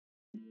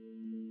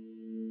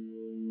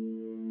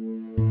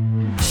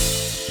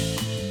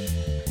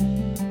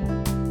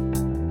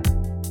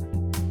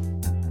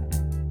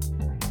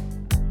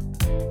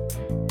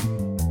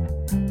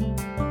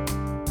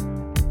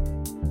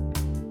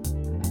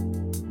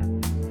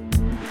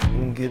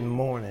Good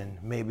morning,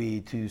 maybe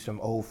to some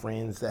old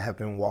friends that have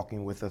been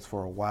walking with us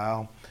for a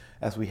while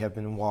as we have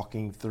been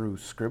walking through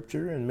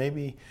scripture, and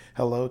maybe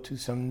hello to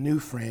some new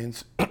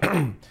friends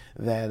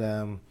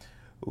that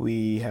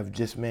we have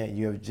just met.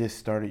 You have just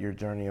started your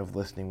journey of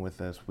listening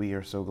with us. We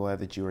are so glad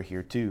that you are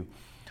here too.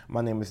 My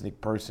name is Nick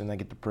Person. I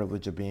get the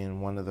privilege of being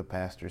one of the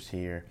pastors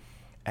here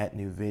at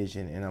New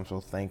Vision, and I'm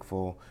so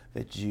thankful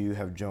that you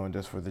have joined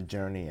us for the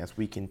journey as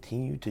we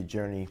continue to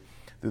journey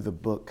through the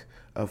book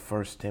of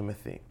First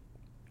Timothy.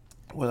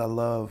 What I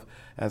love,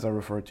 as I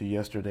referred to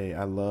yesterday,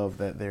 I love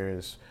that there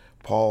is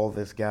Paul,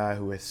 this guy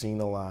who has seen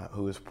a lot,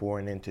 who is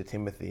pouring into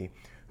Timothy,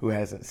 who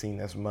hasn't seen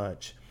as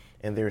much.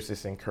 And there's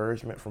this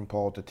encouragement from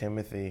Paul to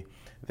Timothy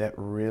that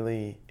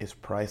really is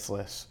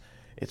priceless.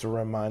 It's a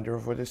reminder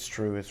of what is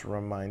true. It's a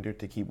reminder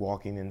to keep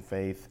walking in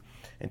faith.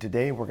 And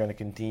today we're going to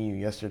continue.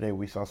 Yesterday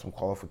we saw some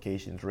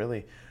qualifications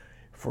really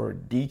for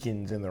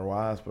deacons and their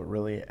wives, but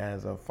really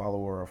as a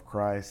follower of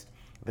Christ,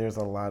 there's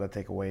a lot of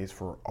takeaways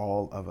for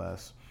all of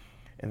us.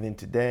 And then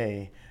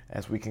today,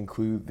 as we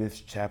conclude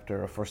this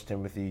chapter of 1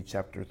 Timothy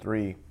chapter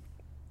 3,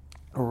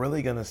 we're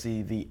really going to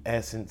see the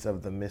essence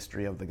of the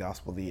mystery of the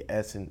gospel, the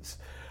essence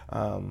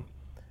and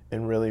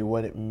really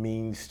what it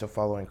means to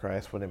follow in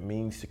Christ, what it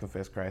means to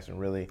confess Christ, and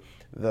really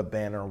the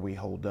banner we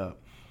hold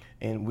up.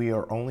 And we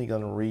are only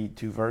going to read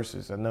 2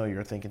 verses. I know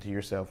you're thinking to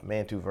yourself,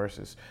 man, 2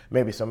 verses.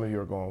 Maybe some of you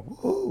are going,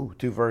 woohoo,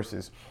 2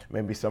 verses.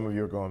 Maybe some of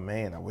you are going,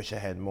 man, I wish I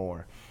had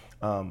more.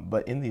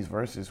 But in these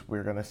verses,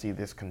 we're going to see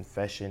this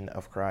confession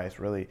of Christ,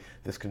 really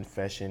this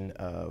confession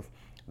of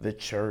the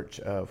church,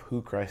 of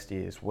who Christ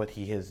is, what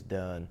he has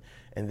done,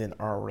 and then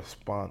our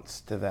response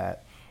to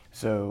that.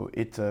 So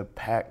it's a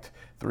packed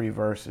 3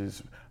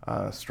 verses,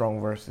 strong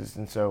verses.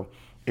 And so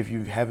if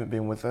you haven't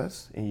been with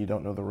us and you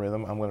don't know the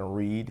rhythm, I'm going to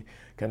read,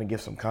 kind of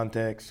give some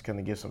context, kind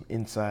of give some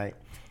insight,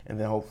 and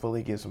then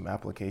hopefully give some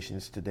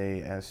applications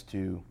today as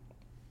to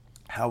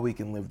how we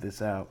can live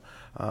this out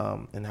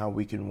and how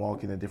we can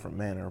walk in a different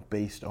manner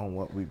based on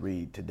what we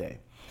read today.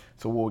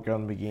 So we're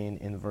going to begin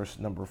in verse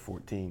number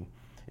 14.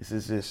 It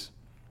says this: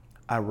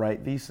 I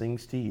write these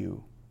things to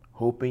you,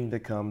 hoping to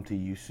come to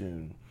you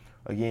soon.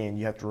 Again,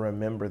 you have to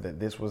remember that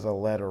this was a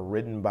letter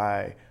written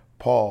by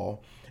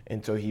Paul.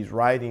 And so he's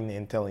writing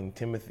and telling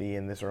Timothy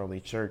in this early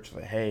church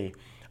that, hey,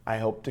 I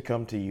hope to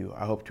come to you.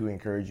 I hope to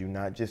encourage you,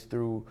 not just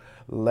through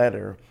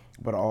letter,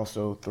 but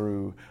also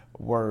through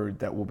word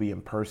that will be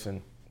in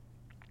person.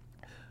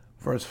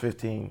 Verse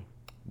 15,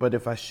 but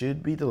if I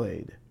should be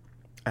delayed,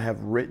 I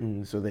have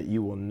written so that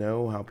you will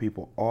know how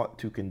people ought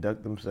to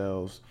conduct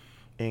themselves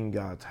in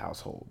God's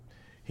household.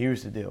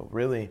 Here's the deal.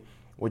 Really,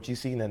 what you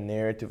see in the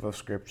narrative of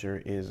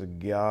Scripture is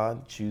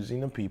God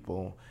choosing a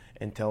people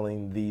and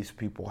telling these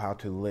people how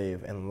to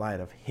live in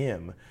light of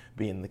him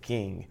being the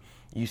king.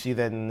 You see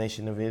that in the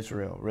nation of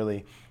Israel.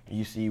 Really,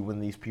 you see when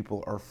these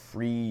people are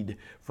freed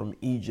from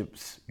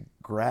Egypt's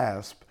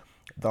grasp,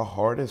 the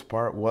hardest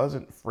part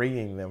wasn't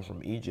freeing them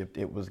from Egypt.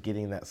 It was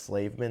getting that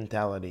slave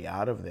mentality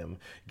out of them,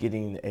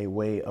 getting a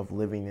way of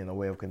living and a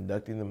way of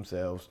conducting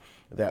themselves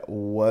that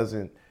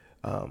wasn't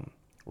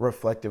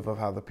reflective of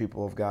how the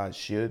people of God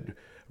should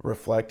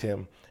reflect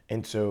him.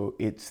 And so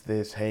it's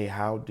this, hey,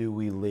 how do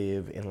we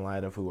live in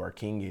light of who our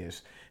king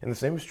is? And the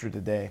same is true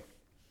today.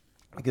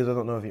 Because I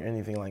don't know if you're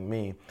anything like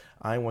me,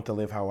 I want to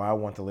live how I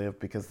want to live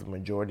because the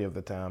majority of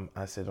the time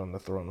I sit on the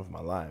throne of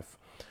my life.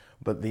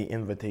 But the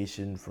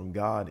invitation from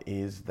God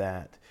is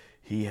that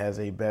he has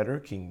a better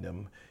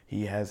kingdom.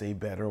 He has a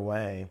better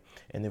way.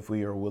 And if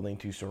we are willing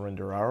to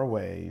surrender our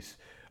ways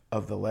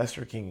of the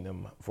lesser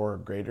kingdom for a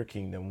greater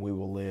kingdom, we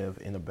will live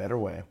in a better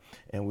way.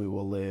 And we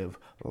will live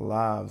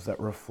lives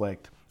that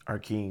reflect our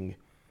King,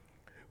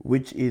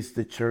 which is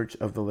the church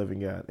of the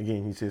living God.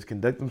 Again, he says,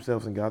 conduct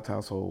themselves in God's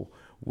household,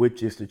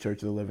 which is the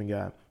church of the living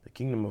God. The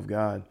kingdom of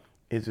God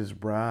is his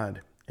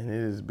bride, and it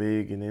is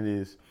big, and it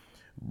is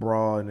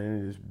broad,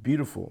 and it is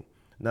beautiful.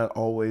 Not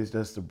always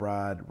does the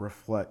bride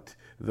reflect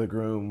the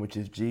groom, which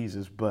is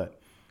Jesus,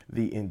 but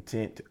the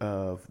intent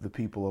of the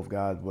people of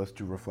God was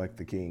to reflect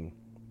the king.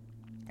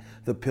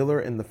 The pillar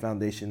and the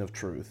foundation of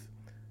truth.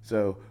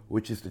 So,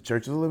 which is the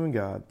church of the living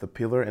God, the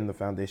pillar and the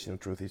foundation of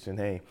truth. He said,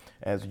 hey,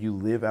 as you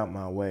live out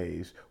my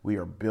ways, we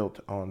are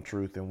built on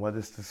truth. And what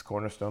is this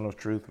cornerstone of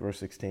truth? Verse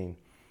 16.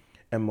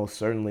 And most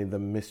certainly the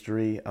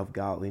mystery of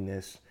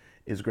godliness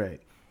is great.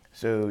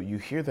 So you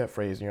hear that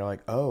phrase and you're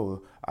like,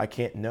 oh, I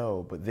can't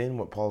know. But then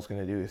what Paul's going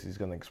to do is he's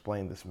going to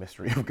explain this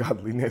mystery of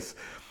godliness.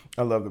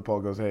 I love that Paul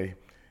goes, hey,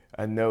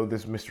 I know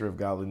this mystery of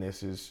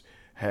godliness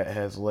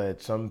has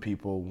led some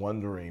people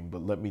wondering,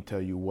 but let me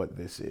tell you what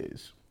this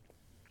is.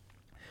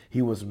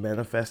 He was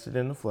manifested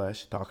in the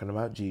flesh, talking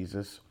about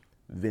Jesus,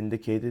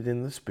 vindicated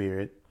in the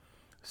spirit,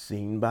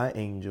 seen by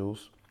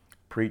angels,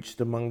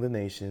 preached among the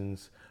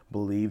nations,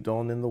 believed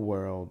on in the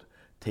world,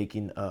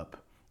 taken up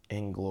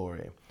in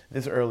glory.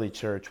 This early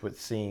church would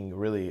sing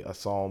really a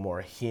psalm or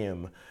a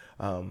hymn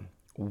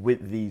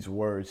with these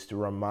words to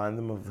remind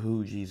them of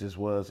who Jesus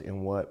was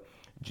and what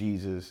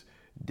Jesus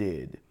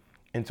did.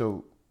 And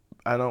so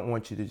I don't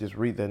want you to just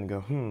read that and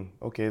go,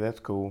 okay, that's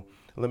cool.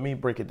 Let me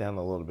break it down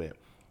a little bit.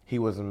 He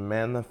was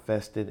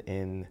manifested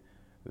in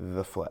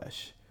the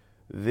flesh.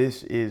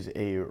 This is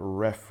a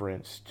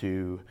reference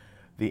to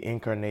the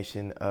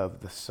incarnation of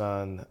the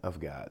Son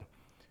of God,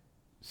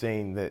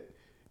 saying that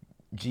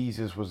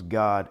Jesus was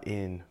God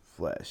in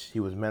flesh. He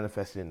was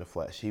manifested in the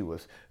flesh. He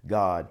was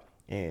God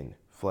in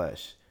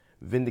flesh.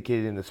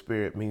 Vindicated in the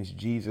Spirit means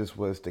Jesus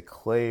was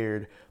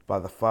declared by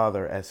the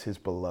Father as his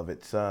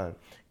beloved Son.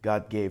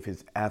 God gave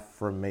his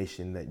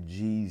affirmation that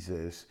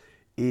Jesus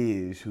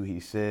is who he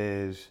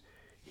says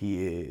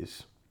he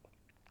is.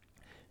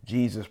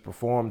 Jesus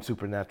performed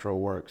supernatural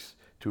works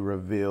to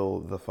reveal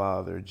the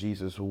Father.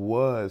 Jesus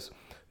was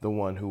the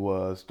one who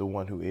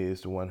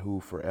is, the one who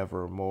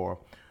forevermore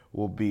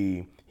will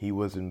be. He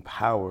was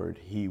empowered.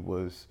 He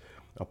was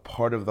a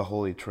part of the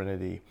Holy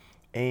Trinity,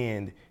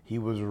 and he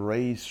was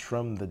raised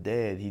from the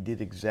dead. He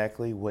did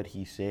exactly what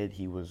he said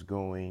he was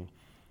going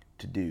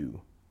to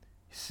do,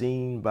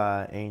 seen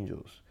by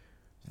angels.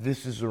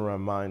 This is a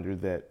reminder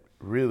that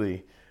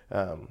really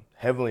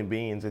heavenly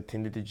beings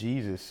attended to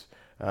Jesus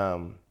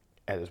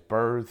at his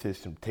birth, his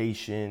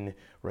temptation,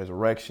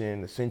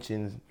 resurrection,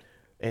 ascension,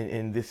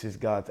 and this is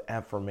God's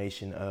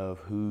affirmation of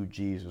who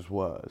Jesus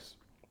was.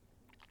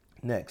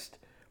 Next,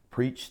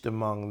 preached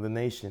among the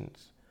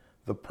nations.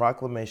 The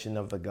proclamation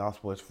of the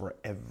gospel is for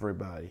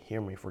everybody.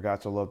 Hear me. For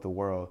God so loved the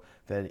world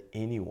that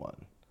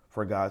anyone,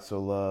 for God so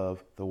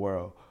loved the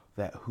world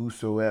that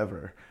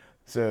whosoever.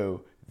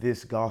 So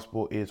this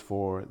gospel is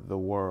for the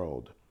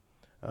world.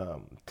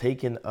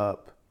 Taken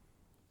up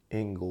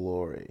in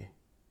glory.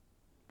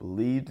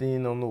 Believed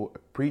in on the,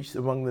 preached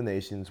among the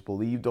nations,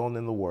 believed on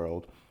in the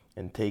world,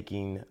 and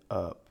taking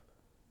up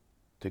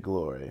to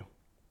glory.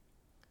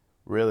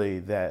 Really,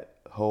 that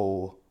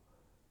whole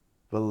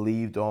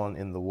believed on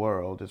in the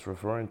world is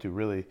referring to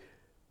really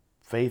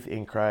faith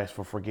in Christ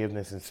for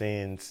forgiveness of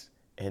sins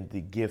and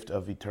the gift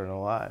of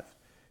eternal life.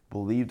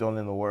 Believed on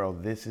in the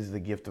world, this is the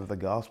gift of the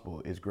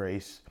gospel, is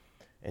grace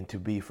and to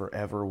be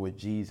forever with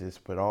Jesus,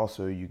 but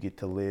also you get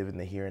to live in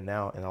the here and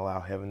now and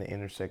allow heaven to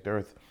intersect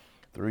earth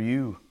through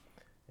you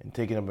and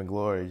taken up in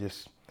glory,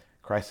 just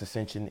Christ's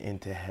ascension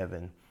into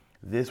heaven.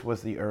 This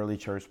was the early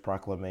church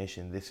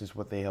proclamation. This is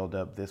what they held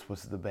up. This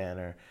was the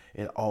banner.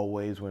 It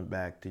always went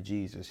back to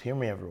Jesus. Hear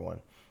me, everyone.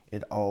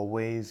 It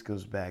always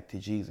goes back to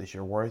Jesus.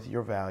 Your worth,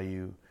 your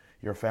value,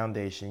 your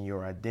foundation,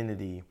 your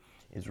identity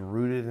is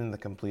rooted in the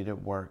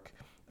completed work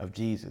of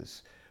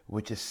Jesus,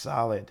 which is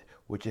solid,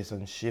 which is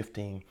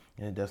unshifting,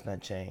 and it does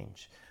not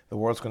change. The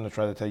world's going to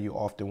try to tell you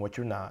often what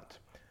you're not,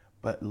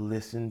 but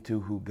listen to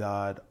who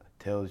God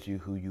tells you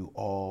who you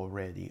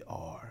already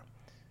are.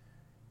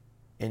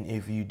 And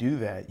if you do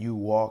that, you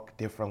walk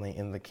differently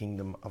in the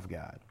kingdom of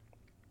God.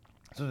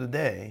 So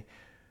today,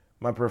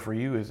 my prayer for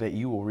you is that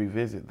you will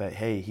revisit that,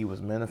 hey, he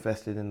was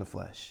manifested in the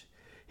flesh.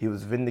 He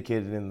was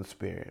vindicated in the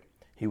Spirit.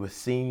 He was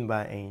seen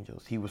by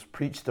angels. He was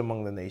preached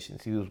among the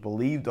nations. He was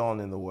believed on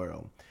in the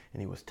world,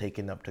 and he was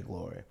taken up to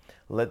glory.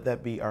 Let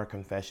that be our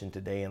confession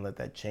today, and let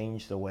that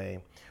change the way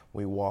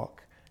we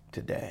walk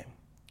today.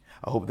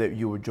 I hope that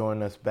you will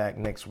join us back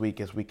next week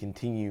as we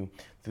continue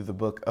through the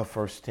book of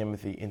 1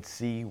 Timothy and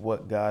see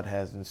what God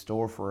has in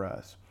store for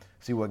us.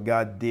 See what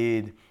God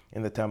did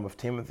in the time of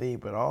Timothy,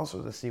 but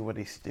also to see what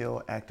he's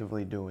still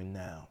actively doing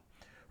now.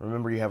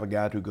 Remember, you have a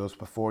God who goes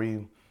before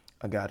you,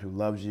 a God who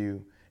loves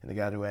you, and a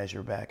God who has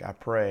your back. I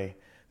pray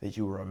that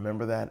you will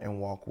remember that and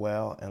walk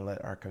well, and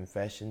let our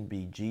confession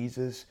be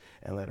Jesus,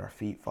 and let our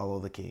feet follow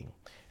the King.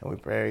 And we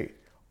pray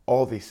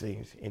all these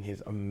things in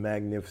his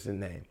magnificent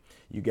name.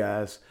 You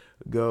guys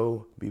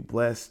go, be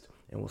blessed,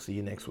 and we'll see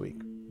you next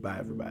week. Bye,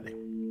 everybody.